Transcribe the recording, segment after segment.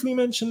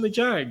mentioned the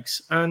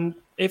Jags, and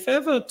if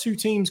ever two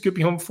teams could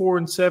be on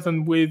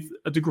 4-7 with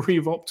a degree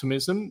of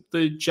optimism,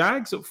 the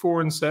Jags at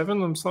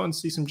 4-7. I'm starting to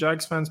see some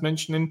Jags fans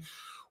mentioning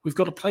we've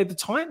got to play the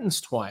Titans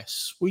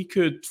twice. We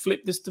could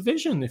flip this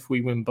division if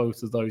we win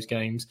both of those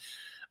games.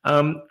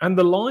 And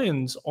the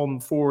Lions on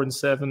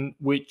 4-7,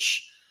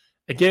 which,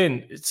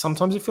 again,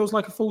 sometimes it feels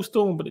like a full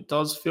storm, but it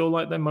does feel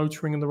like they're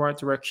motoring in the right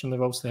direction. They've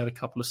obviously had a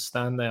couple of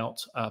standout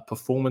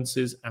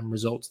performances and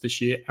results this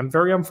year, and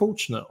very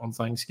unfortunate on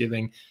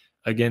Thanksgiving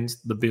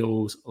against the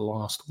Bills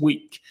last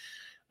week.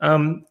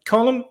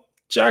 Colin,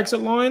 Jags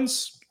at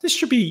Lions, this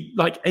should be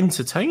like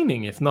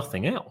entertaining, if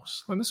nothing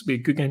else. And this would be a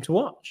good game to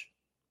watch.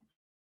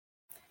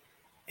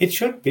 It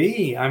should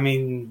be. I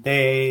mean,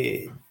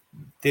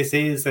 this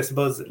is, I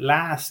suppose,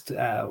 last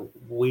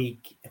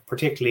week,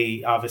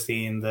 particularly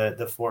obviously in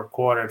the fourth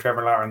quarter,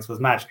 Trevor Lawrence was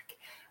magic.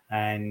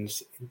 And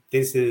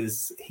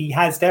he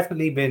has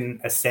definitely been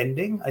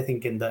ascending, I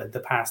think, in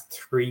the past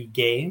 3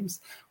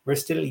 games. We're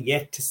still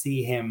yet to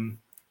see him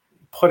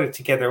put it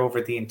together over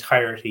the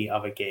entirety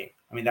of a game.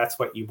 I mean, that's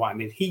what you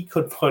wanted. He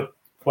could put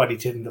what he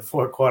did in the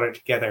fourth quarter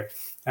together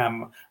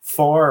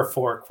for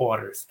 4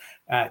 quarters.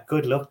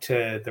 Good luck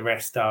to the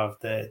rest of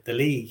the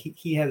league.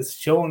 He has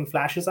shown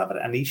flashes of it,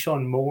 and he's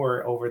shown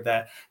more over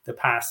the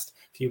past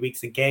few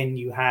weeks. Again,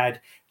 you had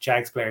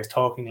Jags players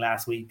talking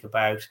last week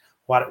about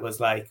what it was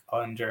like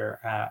under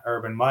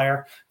Urban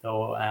Meyer,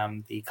 though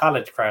the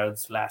college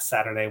crowds last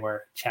Saturday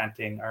were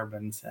chanting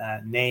Urban's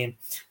name.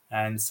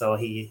 And so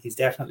he's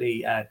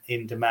definitely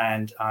in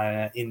demand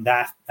in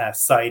that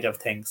side of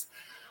things.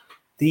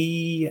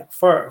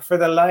 For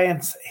the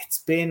Lions, it's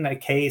been a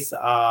case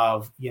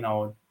of,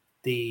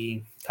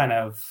 the kind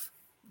of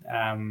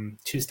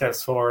 2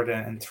 steps forward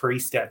and 3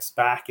 steps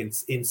back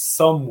in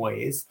some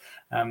ways.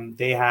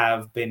 They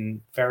have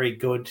been very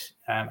good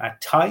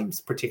at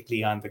times,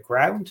 particularly on the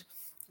ground,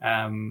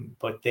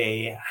 but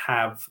they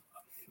have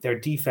their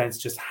defense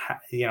just,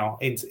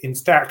 in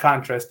stark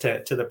contrast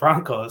to the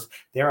Broncos,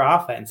 their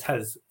offense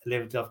has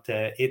lived up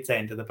to its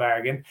end of the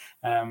bargain.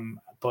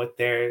 But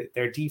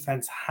their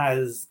defense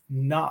has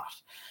not.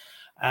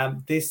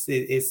 This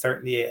is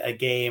certainly a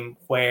game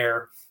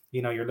where,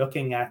 you're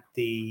looking at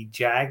the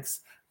Jags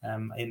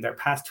in their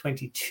past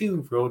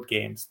 22 road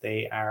games.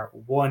 They are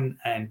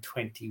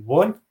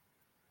 1-21.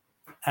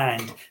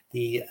 And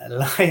the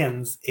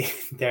Lions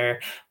in their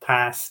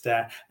past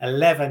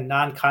 11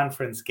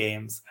 non-conference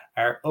games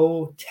are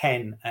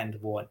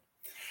 0-10-1.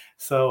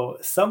 So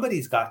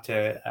somebody's got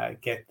to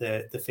get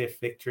the 5th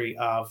victory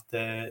of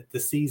the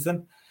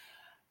season.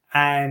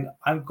 And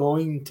I'm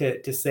going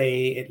to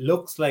say it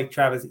looks like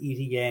Travis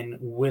Etienne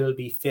will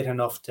be fit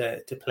enough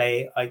to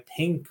play. I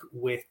think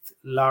with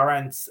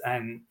Lawrence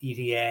and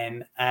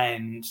Etienne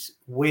and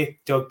with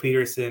Doug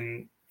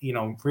Peterson,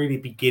 really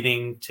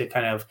beginning to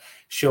kind of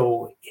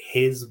show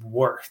his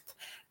worth,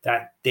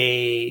 that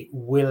they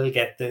will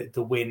get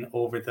the win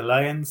over the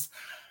Lions.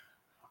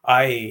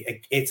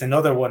 It's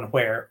another one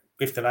where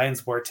if the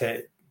Lions were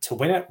to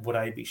win it, would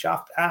I be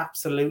shocked?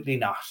 Absolutely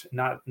not.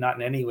 Not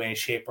in any way,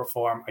 shape, or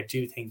form. I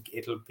do think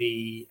it'll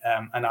be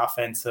an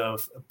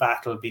offensive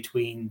battle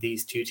between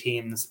these two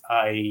teams.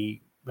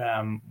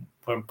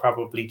 I'm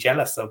probably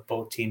jealous of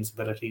both teams'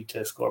 ability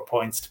to score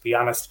points, to be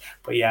honest.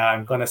 But yeah,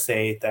 I'm going to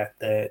say that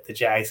the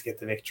Jags get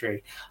the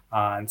victory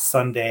on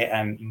Sunday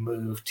and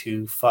move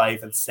to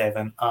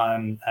 5-7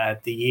 on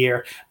the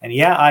year. And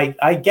yeah,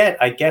 I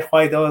get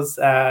why those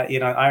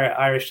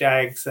Irish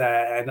Jags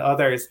and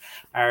others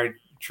are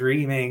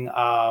dreaming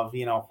of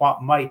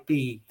what might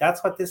be.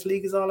 That's what this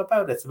league is all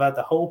about. It's about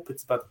the hope,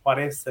 it's about the what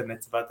ifs, and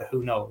it's about the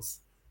who knows.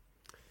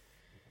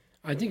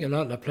 I think a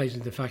lot of that plays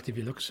into the fact if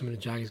you look at some of the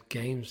Jags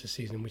games this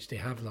season, which they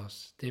have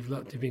lost, they've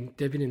been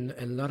in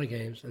a lot of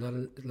games, a lot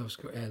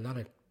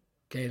of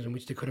games in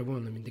which they could have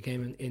won. I mean, the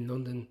game in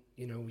London,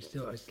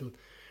 I still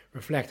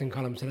reflect, and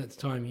Colin said at the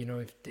time,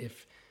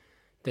 if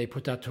they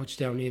put that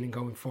touchdown in and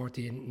going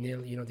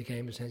 40-0, the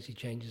game essentially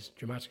changes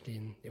dramatically,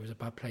 and it was a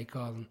bad play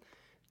call. And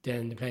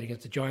then they played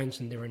against the Giants,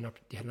 and they had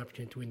an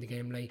opportunity to win the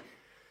game late.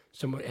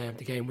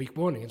 The game week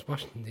 1 against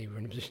Washington, they were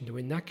in a position to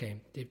win that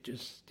game.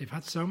 They've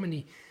had so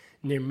many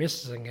near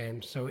misses in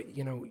games. So,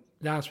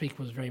 last week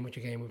was very much a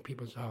game where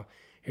people saw,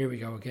 here we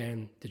go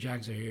again, the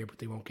Jags are here, but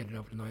they won't get it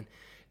over the line.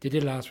 They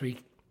did last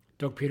week.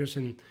 Doug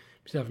Peterson,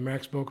 myself and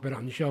Mark spoke about it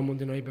on the show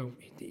Monday night, about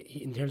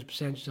in terms of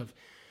percentage of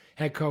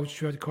head coach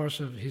throughout the course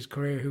of his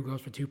career who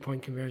goes for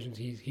 2-point conversions.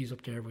 He's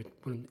up there with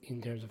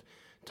in terms of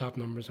top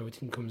numbers, so it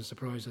didn't come as a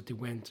surprise that they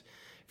went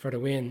for the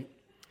win.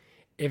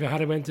 If it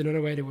had went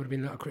another way, there would have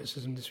been a lot of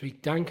criticism this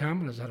week. Dan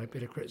Campbell has had a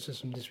bit of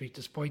criticism this week,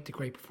 despite the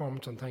great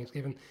performance on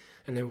Thanksgiving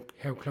and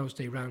how close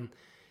they ran.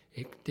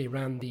 They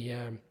ran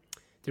the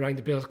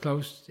Bills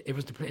close. It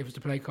was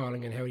the play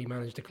calling and how he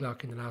managed the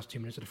clock in the last 2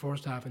 minutes of the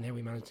first half, and how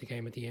he managed the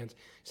game at the end,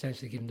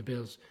 essentially giving the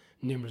Bills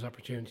numerous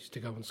opportunities to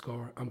go and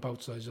score on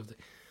both sides of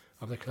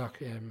the clock.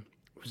 It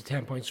was a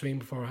 10-point swing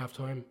before half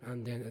time,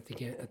 and then at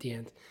the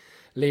end,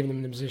 leaving them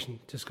in the position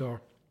to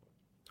score.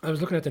 I was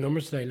looking at the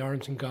numbers today.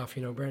 Lawrence and Goff,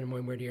 bearing in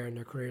mind where they are in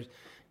their careers,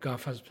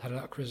 Goff has had a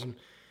lot of criticism.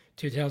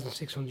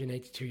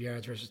 2,682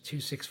 yards versus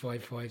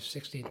 2,655,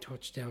 16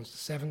 touchdowns to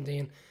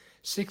 17,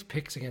 6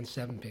 picks against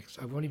 7 picks.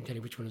 I won't even tell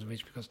you which one is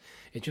which because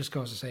it just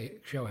goes to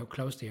show how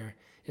close they are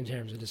in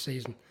terms of the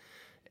season.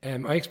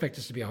 I expect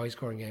this to be a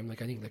high-scoring game.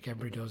 Like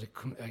everybody does,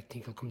 I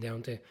think it'll come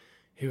down to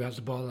who has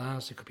the ball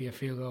last. It could be a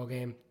field goal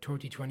game,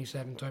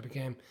 30-27 type of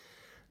game.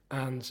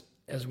 And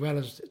as well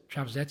as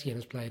Travis Etienne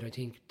has played, I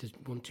think the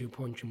 1-2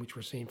 punch in which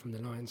we're seeing from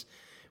the Lions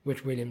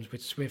with Williams,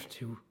 with Swift,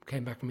 who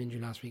came back from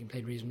injury last week and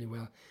played reasonably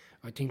well.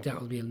 I think that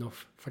will be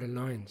enough for the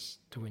Lions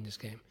to win this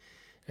game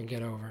and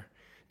get over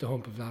the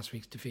hump of last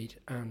week's defeat.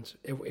 And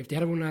if they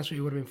had won last week,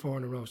 it would have been 4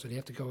 in a row, so they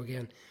have to go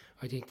again.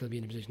 I think they'll be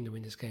in a position to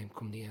win this game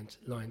come the end.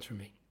 Lions for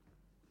me.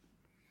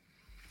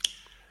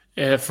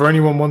 Yeah, for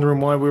anyone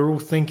wondering why we're all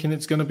thinking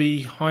it's going to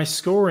be high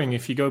scoring,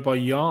 if you go by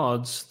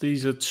yards,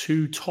 these are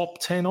 2 top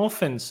 10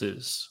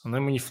 offenses. And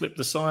then when you flip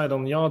the side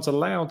on yards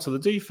allowed to the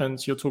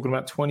defense, you're talking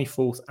about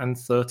 24th and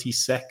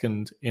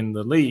 32nd in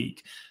the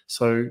league.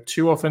 So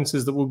 2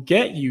 offenses that will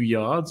get you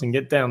yards and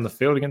get down the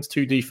field against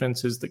 2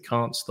 defenses that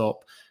can't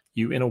stop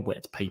you in a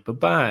wet paper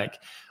bag.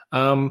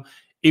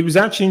 It was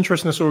actually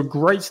interesting. I saw a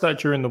great stat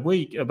during the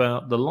week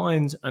about the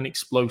Lions and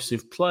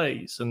explosive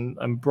plays.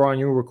 And Brian,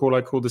 you'll recall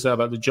I called this out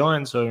about the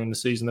Giants earlier in the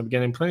season. They're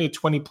getting plenty of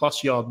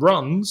 20-plus yard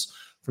runs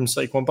from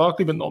Saquon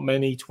Barkley, but not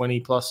many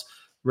 20-plus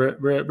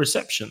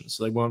receptions.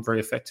 They weren't very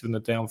effective in the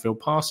downfield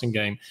passing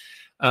game.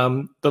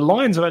 The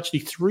Lions have actually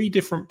 3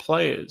 different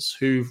players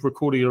who've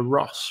recorded a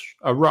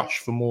rush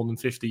for more than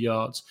 50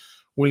 yards.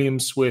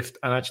 Williams, Swift,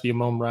 and actually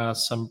Amon-Ra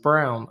St.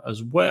 Brown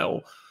as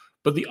well.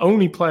 But the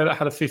only player that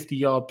had a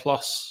 50-yard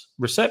plus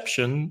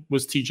reception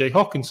was TJ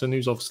Hockenson,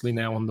 who's obviously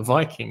now on the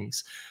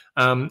Vikings.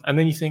 And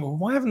then you think, well,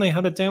 why haven't they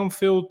had a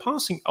downfield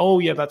passing? Oh,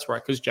 yeah, that's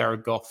right, because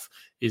Jared Goff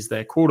is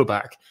their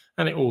quarterback.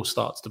 And it all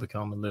starts to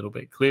become a little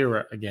bit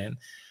clearer again.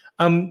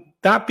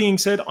 That being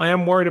said, I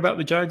am worried about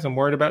the Jags. I'm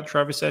worried about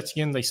Travis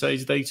Etienne. They say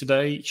he's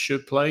day-to-day,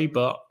 should play,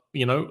 but,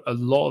 a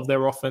lot of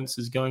their offense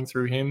is going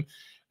through him.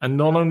 And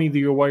not only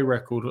the away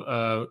record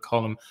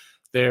column,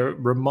 their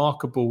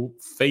remarkable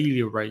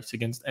failure rate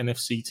against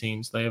NFC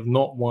teams. They have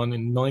not won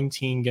in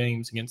 19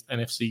 games against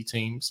NFC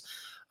teams,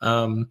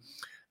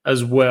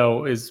 as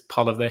well as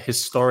part of their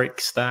historic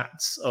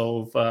stats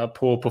of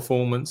poor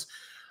performance.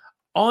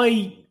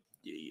 I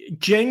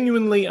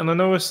genuinely, and I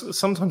know I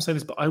sometimes say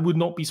this, but I would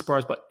not be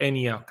surprised by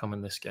any outcome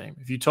in this game.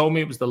 If you told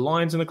me it was the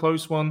Lions in a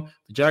close one,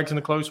 the Jags in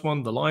a close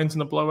one, the Lions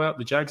in a blowout,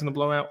 the Jags in a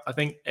blowout, I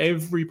think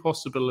every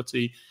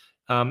possibility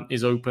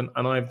is open,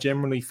 and I've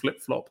generally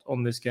flip-flopped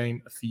on this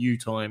game a few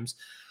times.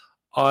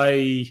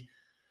 I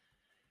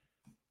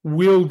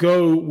will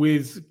go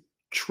with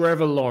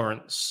Trevor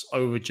Lawrence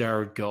over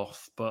Jared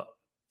Goff, but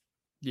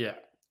yeah,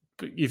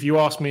 if you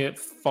ask me at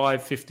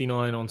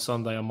 5:59 on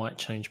Sunday, I might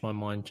change my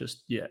mind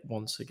just yet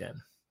once again.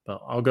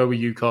 But I'll go with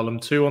you, Colin.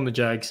 2 on the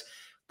Jags.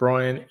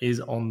 Brian is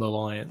on the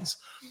Lions.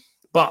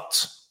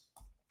 But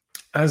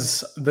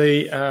as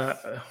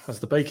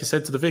the baker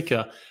said to the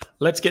vicar,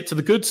 let's get to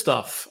the good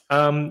stuff.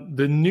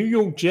 The New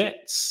York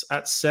Jets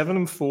at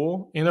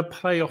 7-4 in a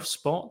playoff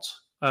spot,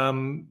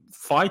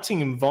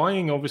 fighting and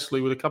vying,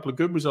 obviously, with a couple of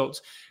good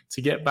results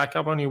to get back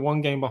up. Only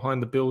 1 game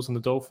behind the Bills and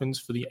the Dolphins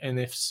for the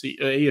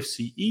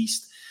AFC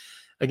East.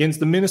 Against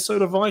the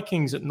Minnesota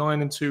Vikings at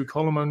 9-2.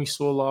 Colin only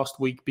saw last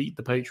week beat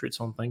the Patriots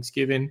on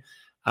Thanksgiving,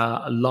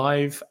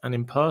 live and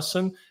in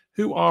person,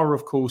 who are,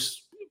 of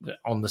course,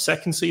 on the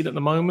 2nd seed at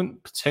the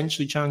moment,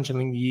 potentially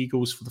challenging the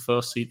Eagles for the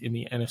 1st seed in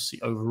the NFC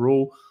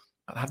overall.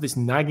 I have this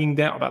nagging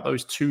doubt about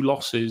those 2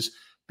 losses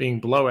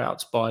being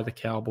blowouts by the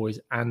Cowboys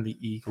and the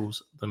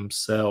Eagles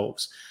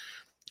themselves.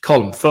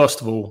 Colin,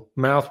 first of all,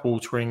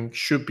 mouth-watering,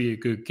 should be a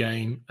good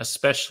game,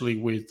 especially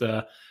with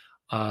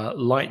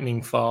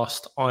lightning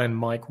fast Iron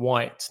Mike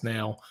White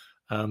now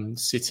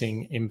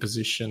sitting in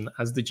position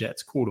as the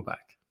Jets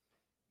quarterback.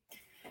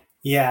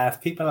 Yeah, if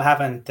people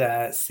haven't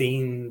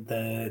seen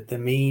the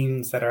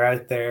memes that are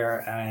out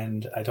there,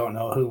 and I don't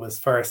know who was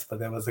first, but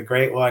there was a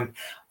great one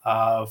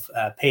of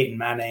Peyton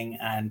Manning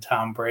and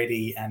Tom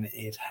Brady, and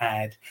it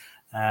had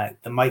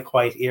the Mike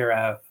White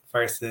era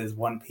versus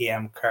 1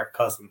 p.m. Kirk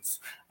Cousins.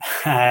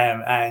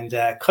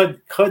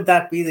 Could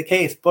that be the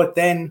case? But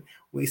then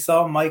we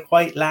saw Mike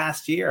White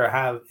last year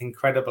have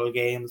incredible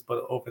games,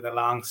 but over the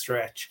long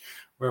stretch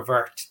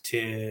revert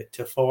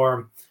to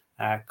form.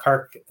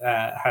 Kirk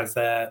has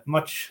a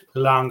much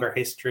longer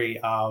history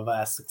of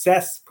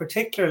success,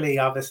 particularly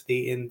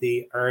obviously in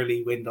the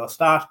early window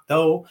slot,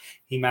 though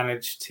he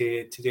managed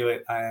to do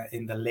it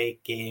in the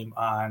late game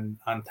on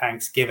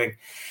Thanksgiving.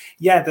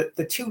 Yeah,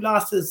 the 2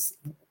 losses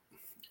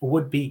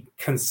would be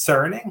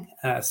concerning,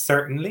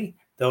 certainly,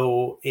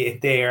 though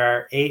they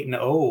are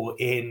 8-0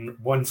 in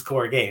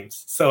 1-score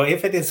games. So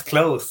if it is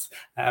close,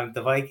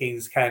 the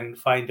Vikings can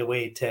find a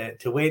way to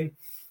win.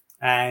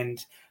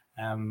 And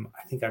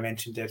I think I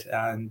mentioned it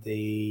on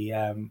the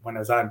when I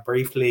was on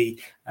briefly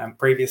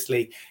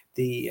previously.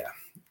 The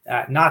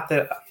not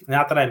that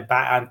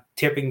I'm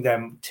tipping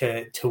them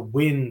to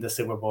win the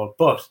Super Bowl,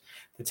 but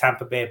the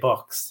Tampa Bay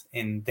Bucks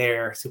in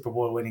their Super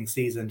Bowl winning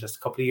season just a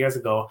couple of years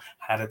ago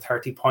had a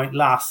 30-point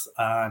loss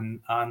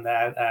on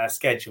that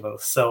schedule.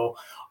 So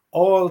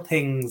all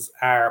things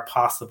are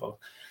possible.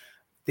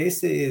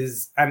 This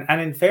is,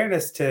 and in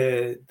fairness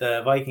to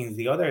the Vikings,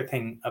 the other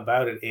thing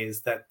about it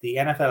is that the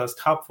NFL's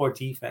top 4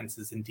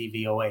 defenses in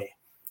DVOA,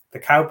 the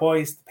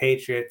Cowboys, the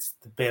Patriots,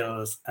 the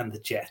Bills, and the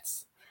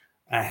Jets.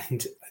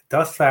 And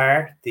thus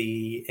far,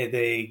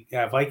 the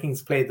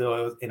Vikings played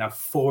those in a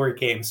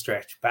 4-game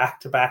stretch, back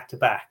to back to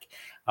back.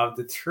 Of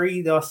the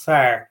 3 thus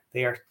far,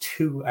 they are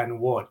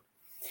 2-1.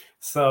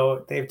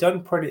 So they've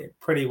done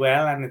pretty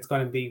well, and it's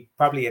going to be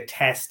probably a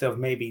test of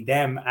maybe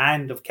them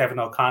and of Kevin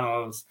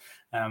O'Connell's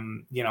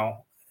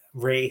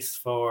race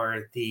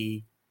for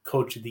the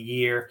Coach of the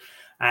Year,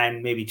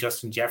 and maybe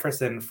Justin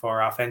Jefferson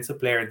for Offensive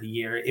Player of the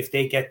Year. If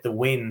they get the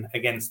win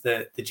against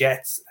the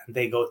Jets and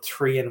they go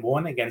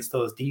 3-1 against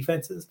those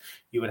defenses,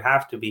 you would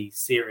have to be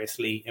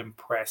seriously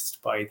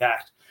impressed by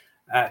that.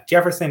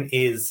 Jefferson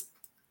is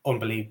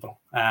unbelievable.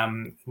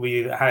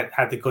 We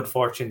had the good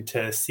fortune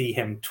to see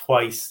him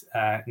twice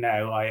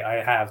now.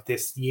 I have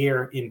this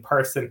year in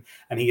person,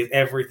 and he is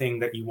everything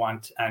that you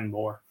want and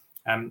more.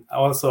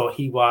 Also,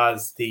 he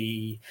was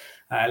the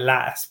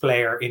last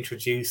player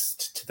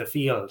introduced to the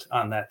field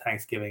on that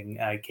Thanksgiving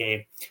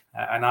game,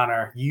 an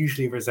honor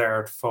usually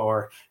reserved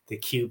for the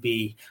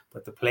QB,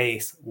 but the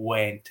place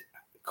went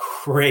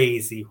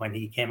crazy when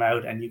he came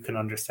out, and you can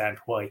understand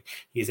why.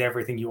 He's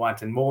everything you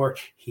want and more.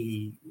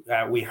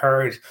 We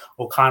heard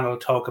O'Connell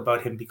talk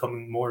about him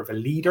becoming more of a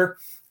leader,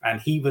 and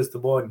he was the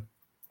one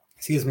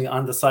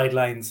on the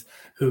sidelines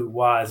who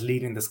was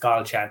leading the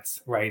skull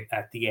chants right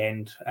at the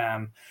end.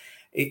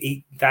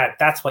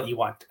 That's what you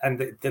want. And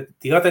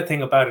the other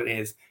thing about it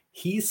is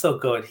he's so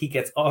good, he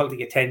gets all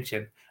the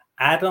attention.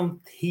 Adam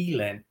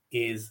Thielen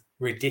is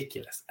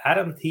ridiculous.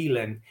 Adam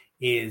Thielen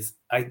is,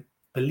 I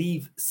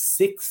believe,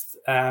 6th.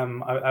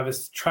 I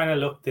was trying to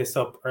look this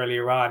up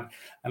earlier on,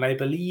 and I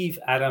believe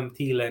Adam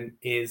Thielen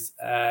is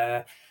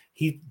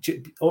he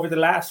over the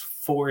last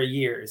 4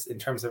 years in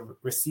terms of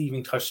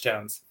receiving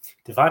touchdowns,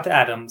 Devonta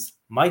Adams,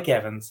 Mike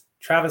Evans,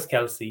 Travis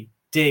Kelce,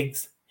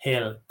 Diggs,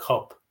 Hill,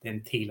 Kupp,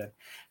 then Thielen.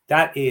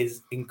 That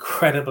is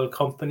incredible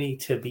company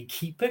to be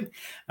keeping.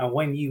 And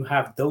when you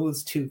have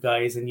those 2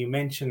 guys, and you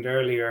mentioned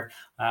earlier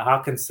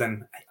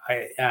Hawkinson,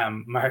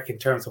 Mark, in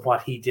terms of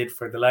what he did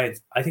for the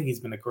Lions, I think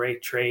he's been a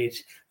great trade.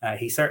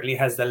 He certainly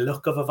has the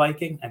look of a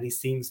Viking, and he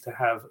seems to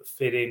have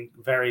fit in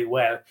very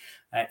well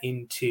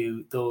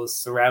into those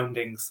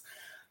surroundings.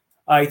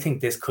 I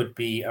think this could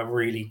be a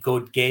really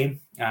good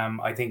game.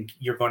 I think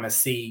you're going to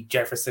see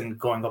Jefferson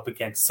going up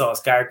against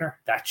Sauce Gardner.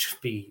 That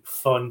should be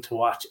fun to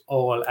watch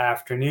all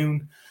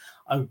afternoon.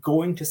 I'm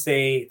going to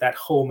say that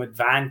home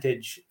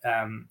advantage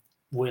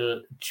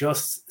will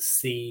just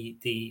see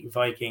the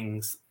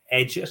Vikings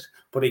edge it.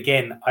 But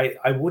again,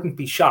 I wouldn't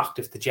be shocked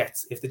if the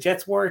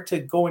Jets were to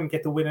go and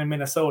get the win in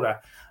Minnesota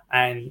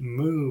and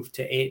move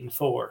to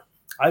 8-4.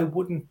 I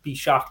wouldn't be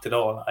shocked at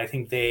all. I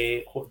think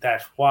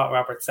that what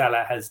Robert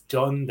Saleh has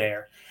done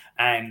there,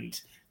 and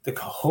the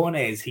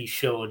cojones he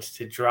showed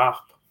to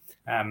drop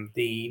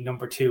the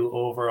number 2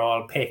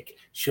 overall pick,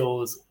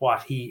 shows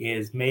what he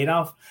is made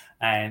of.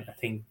 And I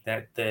think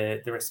that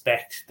the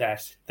respect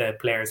that the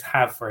players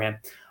have for him,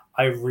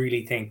 I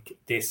really think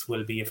this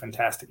will be a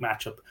fantastic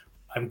matchup.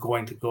 I'm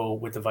going to go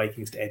with the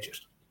Vikings to edge it.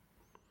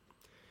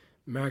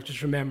 Mark,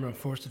 just remember on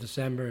 1st of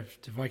December,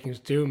 if the Vikings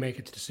do make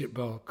it to the Super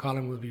Bowl,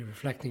 Colin will be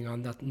reflecting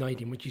on that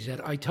night in which he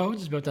said, I told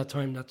us about that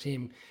time that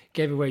team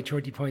gave away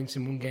 30 points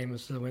in one game and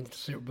still went to the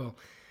Super Bowl.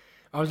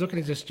 I was looking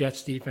at this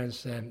Jets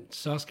defense.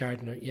 Sauce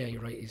Gardner, yeah,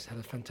 you're right, he's had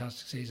a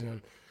fantastic season,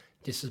 and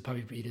this is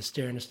probably be the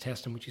sternest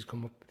test in which he's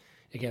come up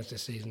against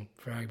this season.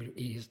 For arguably,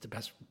 he is the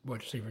best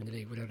wide receiver in the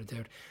league, without a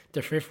doubt.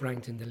 They're 5th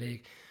ranked in the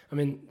league. I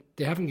mean,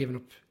 they haven't given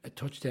up a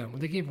touchdown. Well,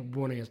 they gave up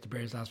one against the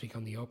Bears last week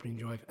on the opening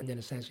drive, and then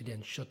essentially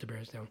then shut the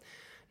Bears down.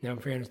 Now, in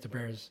fairness, the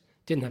Bears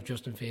didn't have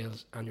Justin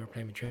Fields, and they were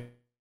playing with Trey.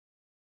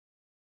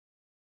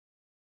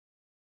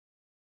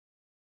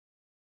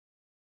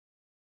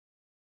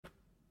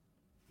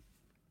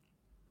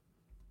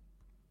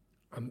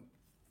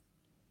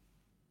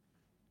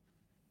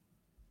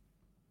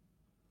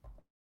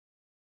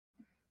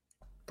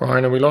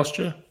 Brian, have we lost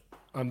you?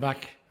 I'm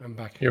back.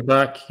 You're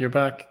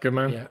back. Good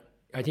man. Yeah,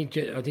 I think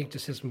the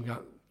system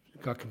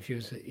got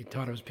confused. He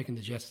thought I was picking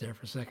the Jets there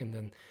for a second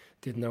and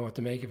didn't know what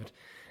to make of it.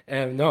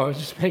 No, I was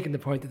just making the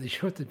point that they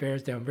shut the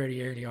Bears down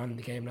very early on in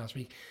the game last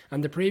week.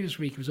 And the previous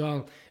week was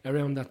all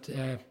around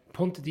that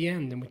punt at the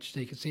end, in which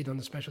they could see it on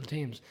the special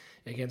teams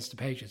against the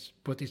Patriots.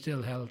 But they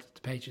still held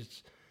the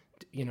Patriots,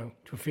 to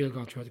a field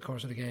goal throughout the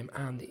course of the game,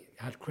 and they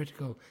had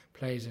critical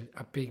plays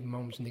at big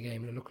moments in the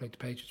game, and it looked like the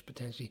Patriots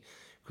potentially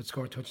could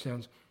score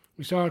touchdowns.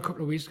 We saw a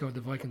couple of weeks ago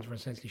the Vikings were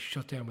essentially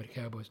shut down by the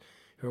Cowboys,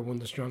 who are one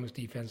of the strongest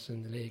defenses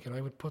in the league, and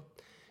I would put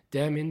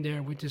them in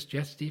there with this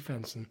Jets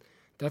defense, and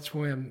that's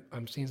why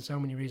I'm seeing so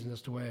many reasons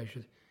as to why I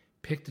should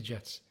pick the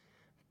Jets.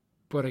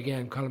 But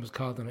again, Colin was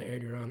called on it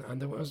earlier on, and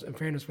there was, in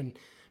fairness, when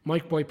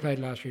Mike Boyd played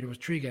last year, there was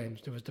 3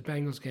 games. There was the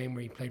Bengals game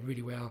where he played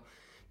really well.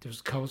 There was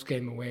a Colts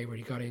game away where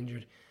he got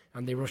injured,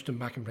 and they rushed him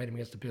back and played him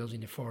against the Bills. And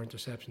he had 4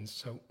 interceptions.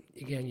 So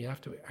again, you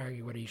have to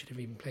argue whether he should have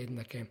even played in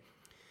that game.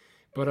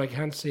 But I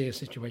can't see a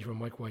situation where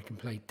Mike White can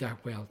play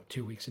that well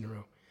 2 weeks in a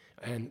row.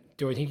 And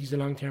do I think he's the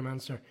long-term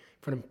answer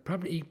for them?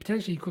 Probably,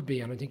 potentially he could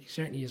be, and I think he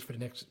certainly is for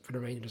the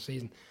remainder of the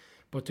season.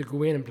 But to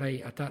go in and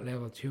play at that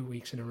level 2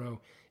 weeks in a row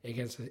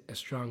against a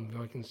strong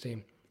Vikings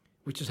team,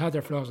 which has had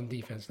their flaws in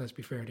defense, let's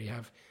be fair, they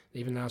have.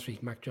 Even last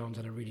week, Mac Jones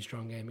had a really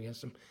strong game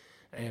against them.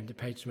 The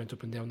Patriots went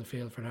up and down the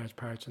field for large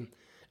parts. And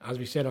as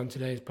we said on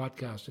today's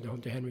podcast, the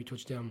Hunter Henry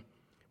touchdown,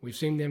 we've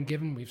seen them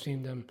given, we've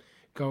seen them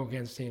go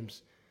against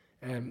teams.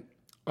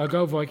 I'll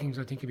go Vikings.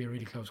 I think it'll be a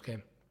really close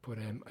game. But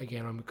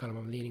again,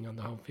 I'm leaning on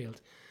the home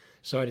field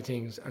side of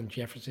things, and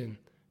Jefferson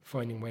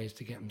finding ways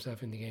to get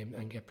himself in the game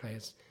and get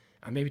plays.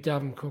 And maybe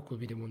Dalvin Cook will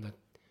be the one that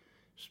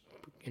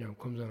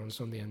comes out on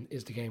Sunday and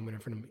is the game winner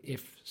for them.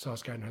 If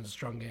Sauce Gardner has a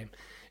strong game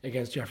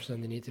against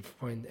Jefferson, they need to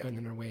find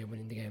another way of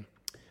winning the game.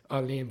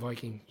 I'll lean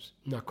Vikings.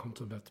 Not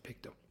comfortable about the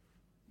pick though.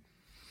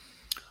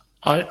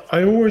 I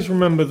always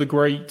remember the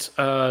great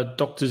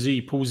Dr.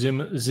 Z, Paul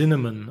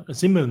Zimmerman,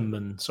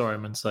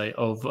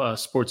 of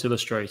Sports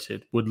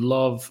Illustrated, would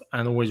love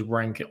and always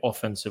rank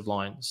offensive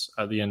lines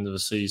at the end of the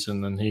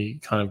season, and he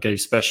kind of gave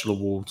special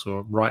awards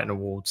or writing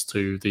awards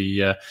to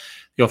the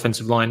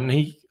offensive line. And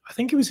I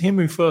think it was him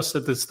who first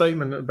said the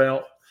statement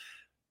about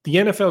the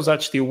NFL is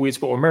actually a weird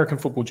sport. American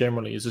football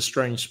generally is a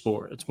strange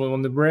sport. It's one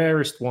of the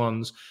rarest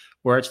ones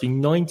where actually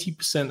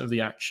 90% of the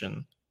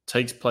action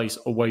takes place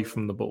away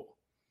from the ball.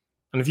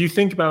 And if you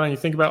think about it, and you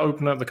think about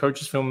opening up the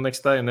coach's film the next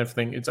day and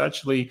everything, it's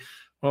actually,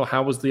 well,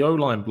 how was the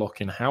O-line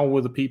blocking? How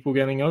were the people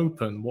getting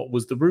open? What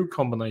was the route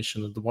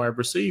combination of the wide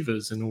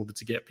receivers in order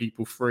to get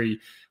people free?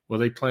 Were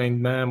they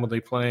playing man? Were they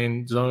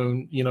playing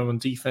zone, on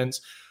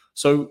defense?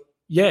 So,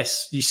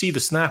 yes, you see the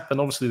snap, and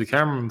obviously the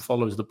cameraman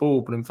follows the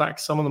ball. But in fact,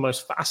 some of the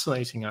most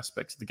fascinating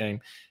aspects of the game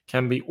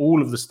can be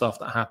all of the stuff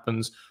that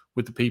happens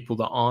with the people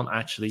that aren't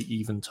actually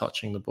even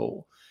touching the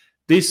ball.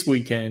 This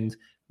weekend,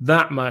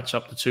 that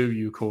matchup, the two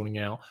you were calling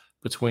out,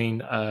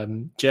 between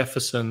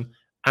Jefferson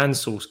and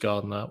Sauce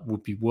Gardner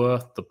would be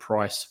worth the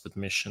price of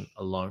admission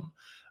alone.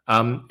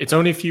 It's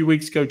only a few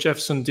weeks ago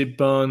Jefferson did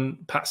burn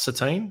Pat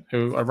Surtain,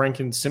 who I rank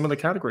in similar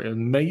category, an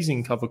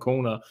amazing cover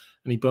corner,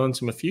 and he burned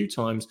him a few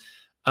times.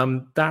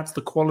 That's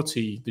the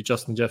quality that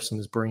Justin Jefferson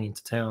is bringing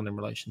to town in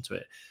relation to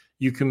it.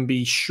 You can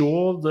be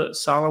sure that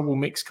Salah will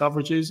mix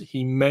coverages.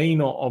 He may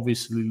not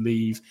obviously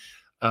leave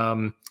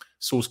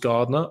Sauce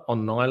Gardner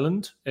on an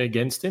island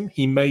against him.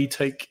 He may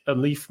take a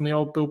leaf from the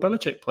old Bill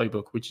Belichick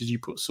playbook, which is you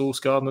put Sauce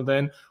Gardner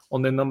then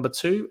on their number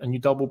 2 and you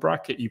double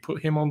bracket. You put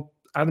him on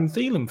Adam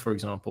Thielen, for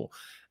example,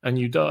 and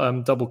you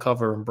double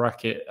cover and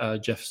bracket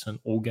Jefferson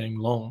all game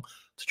long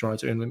to try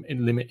to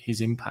limit his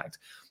impact.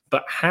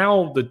 But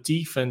how the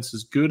defense,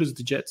 as good as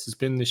the Jets has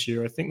been this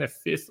year, I think they're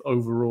 5th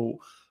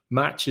overall,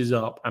 matches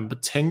up and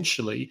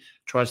potentially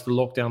tries to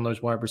lock down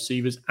those wide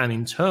receivers and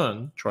in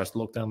turn tries to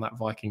lock down that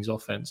Vikings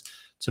offense,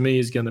 to me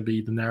is going to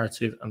be the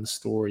narrative and the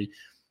story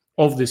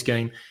of this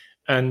game.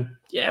 And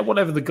yeah,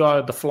 whatever the guy,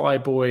 the fly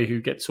boy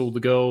who gets all the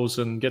girls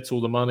and gets all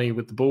the money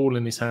with the ball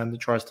in his hand and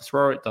tries to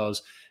throw it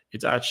does,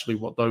 it's actually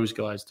what those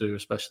guys do,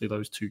 especially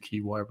those 2 key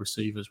wide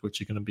receivers,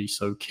 which are going to be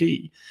so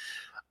key.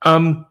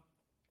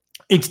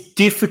 It's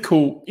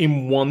difficult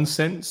in one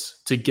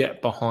sense to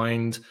get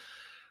behind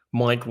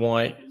Mike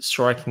White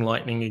striking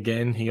lightning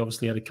again. He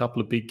obviously had a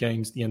couple of big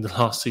games at the end of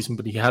last season,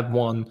 but he had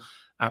one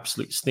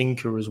absolute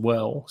stinker as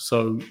well.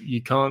 So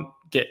you can't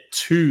get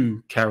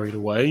too carried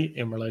away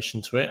in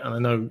relation to it. And I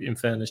know, in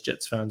fairness,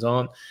 Jets fans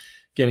aren't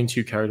getting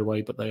too carried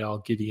away, but they are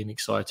giddy and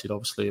excited,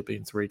 obviously, of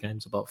being 3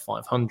 games above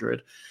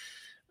 500.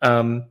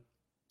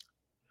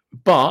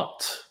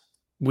 But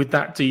with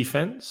that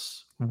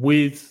defense,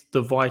 with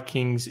the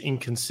Vikings'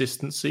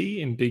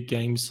 inconsistency in big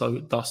games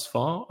thus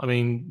far, I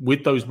mean,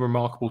 with those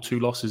remarkable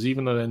 2 losses,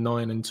 even though they're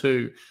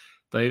 9-2,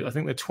 I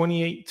think they're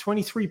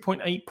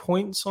 23.8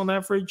 points on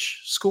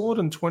average scored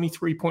and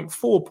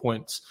 23.4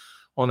 points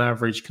on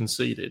average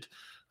conceded.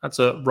 That's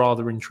a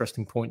rather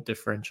interesting point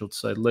differential, to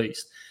say the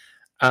least.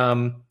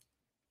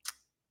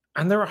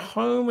 And they're at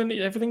home and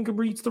everything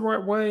reads the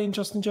right way and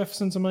Justin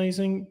Jefferson's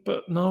amazing.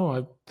 But no,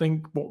 I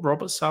think what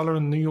Robert Saleh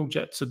and the New York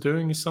Jets are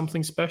doing is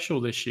something special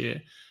this year.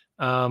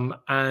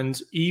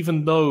 And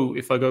even though,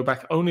 if I go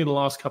back only the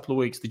last couple of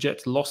weeks, the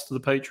Jets lost to the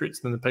Patriots,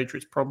 then the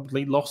Patriots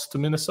probably lost to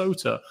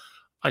Minnesota,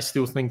 I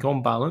still think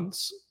on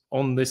balance,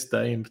 on this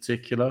day in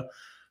particular,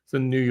 the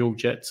New York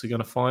Jets are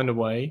going to find a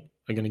way,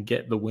 are going to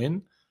get the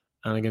win,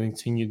 and are going to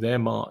continue their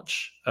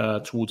march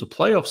towards a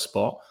playoff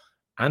spot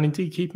and indeed keep